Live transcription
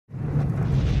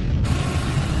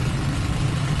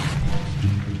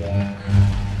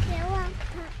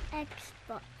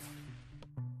Xbox.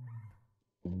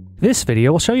 This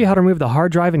video will show you how to remove the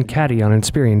hard drive and Caddy on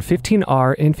Inspiron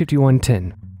 15R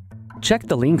N5110. Check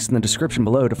the links in the description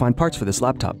below to find parts for this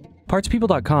laptop.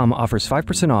 PartsPeople.com offers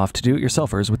 5% off to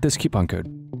do-it-yourselfers with this coupon code.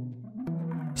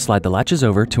 Slide the latches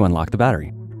over to unlock the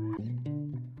battery.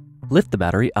 Lift the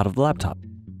battery out of the laptop.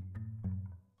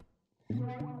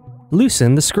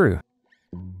 Loosen the screw.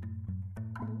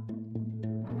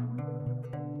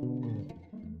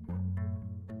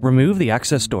 Remove the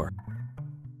access door.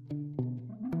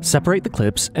 Separate the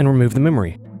clips and remove the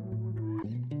memory.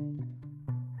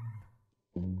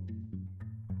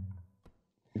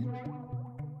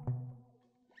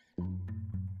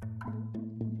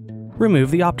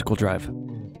 Remove the optical drive.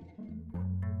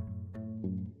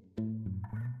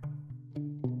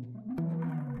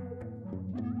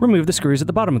 Remove the screws at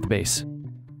the bottom of the base.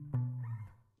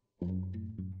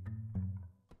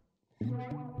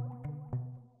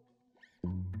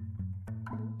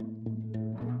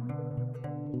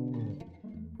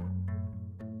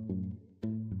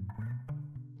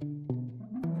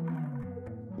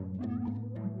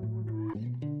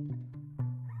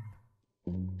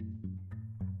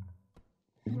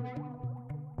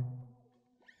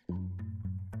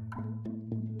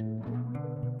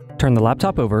 Turn the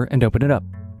laptop over and open it up.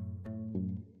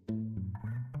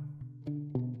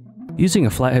 Using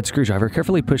a flat head screwdriver,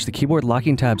 carefully push the keyboard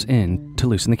locking tabs in to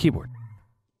loosen the keyboard.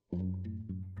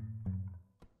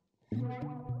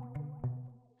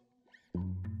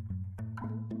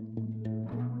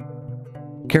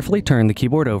 Carefully turn the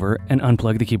keyboard over and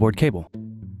unplug the keyboard cable.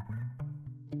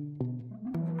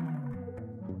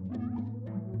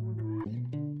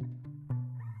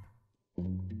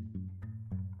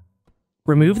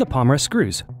 Remove the palmrest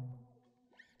screws.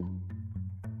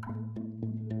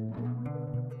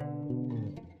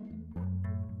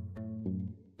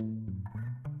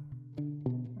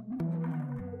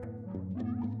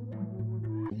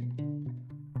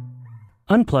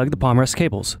 Unplug the palmrest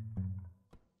cables.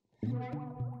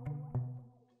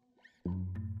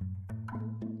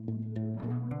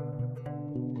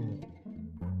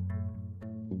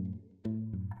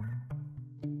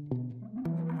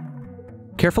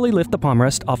 Carefully lift the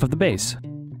palmrest off of the base.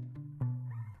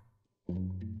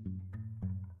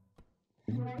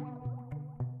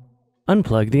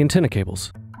 Unplug the antenna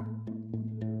cables.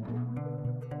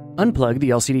 Unplug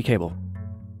the LCD cable.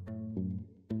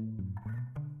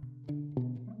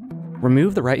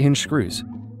 Remove the right hinge screws.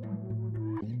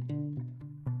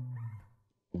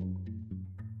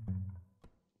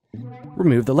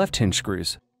 Remove the left hinge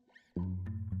screws.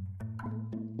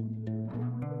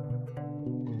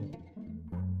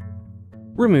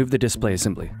 Remove the display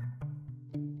assembly.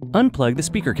 Unplug the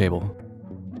speaker cable.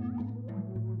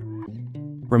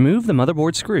 Remove the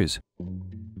motherboard screws.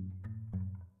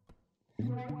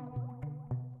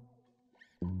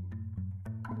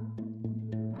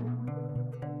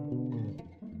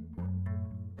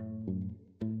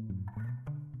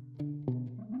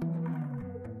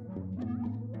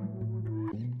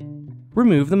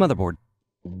 Remove the motherboard.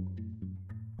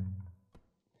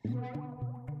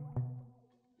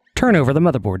 Turn over the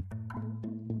motherboard.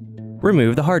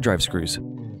 Remove the hard drive screws.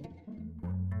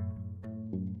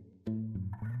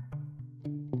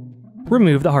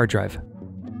 Remove the hard drive.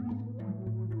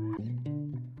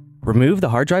 Remove the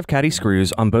hard drive caddy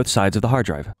screws on both sides of the hard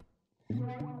drive.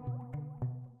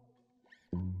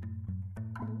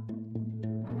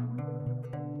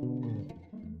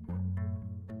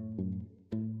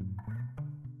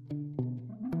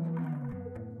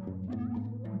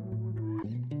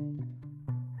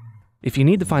 If you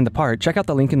need to find the part, check out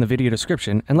the link in the video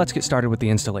description and let's get started with the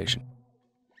installation.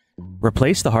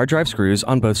 Replace the hard drive screws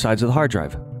on both sides of the hard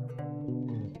drive.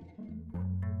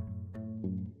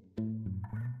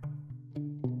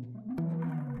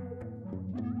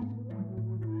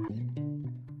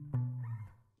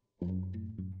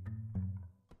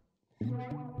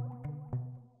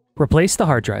 Replace the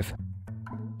hard drive.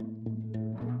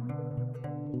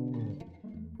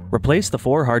 Replace the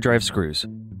 4 hard drive screws.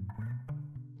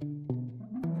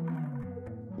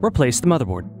 Replace the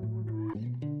motherboard.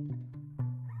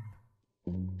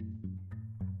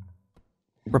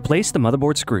 Replace the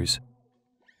motherboard screws.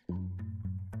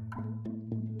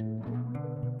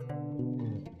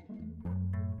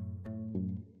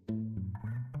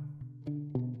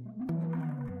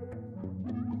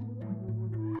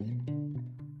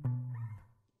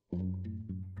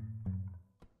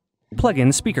 Plug in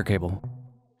the speaker cable.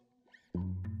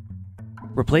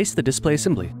 Replace the display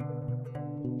assembly.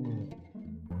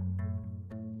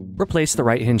 Replace the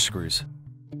right hinge screws.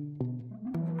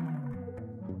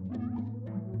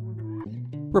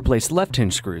 Replace the left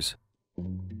hinge screws.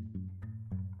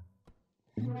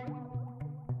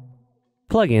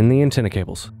 Plug in the antenna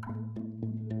cables.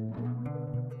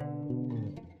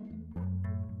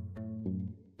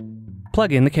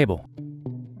 Plug in the cable.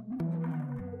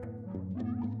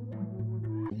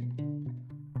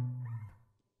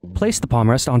 Place the palm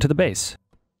rest onto the base.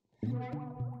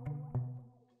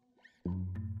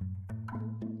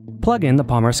 Plug in the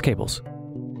palm rest cables.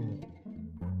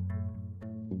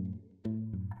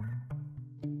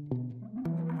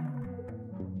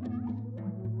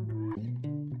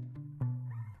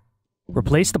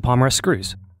 Replace the palm rest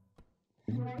screws.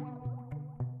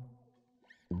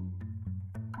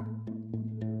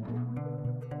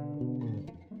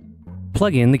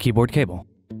 Plug in the keyboard cable.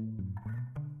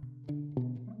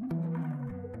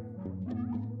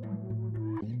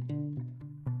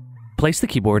 Place the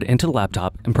keyboard into the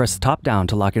laptop and press the top down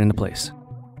to lock it into place.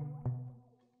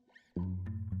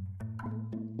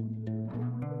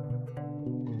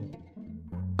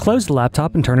 Close the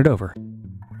laptop and turn it over.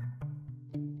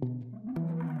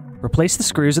 Replace the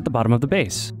screws at the bottom of the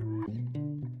base.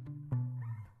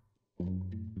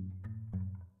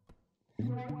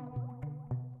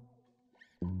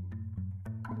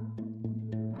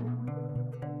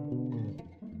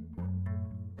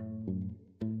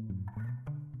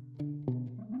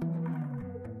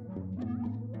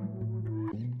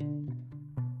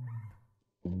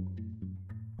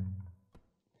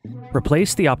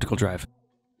 Replace the optical drive.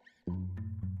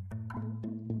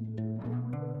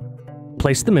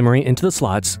 Place the memory into the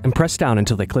slots and press down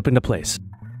until they clip into place.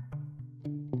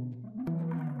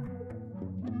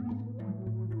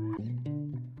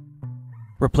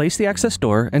 Replace the access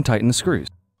door and tighten the screws.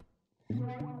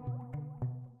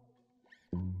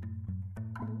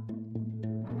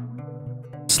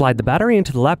 Slide the battery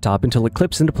into the laptop until it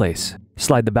clips into place.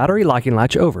 Slide the battery locking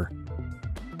latch over.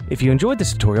 If you enjoyed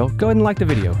this tutorial, go ahead and like the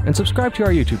video and subscribe to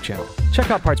our YouTube channel. Check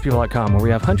out partspeople.com where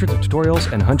we have hundreds of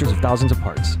tutorials and hundreds of thousands of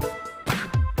parts.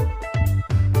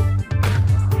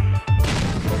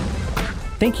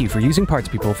 Thank you for using Parts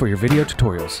People for your video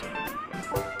tutorials.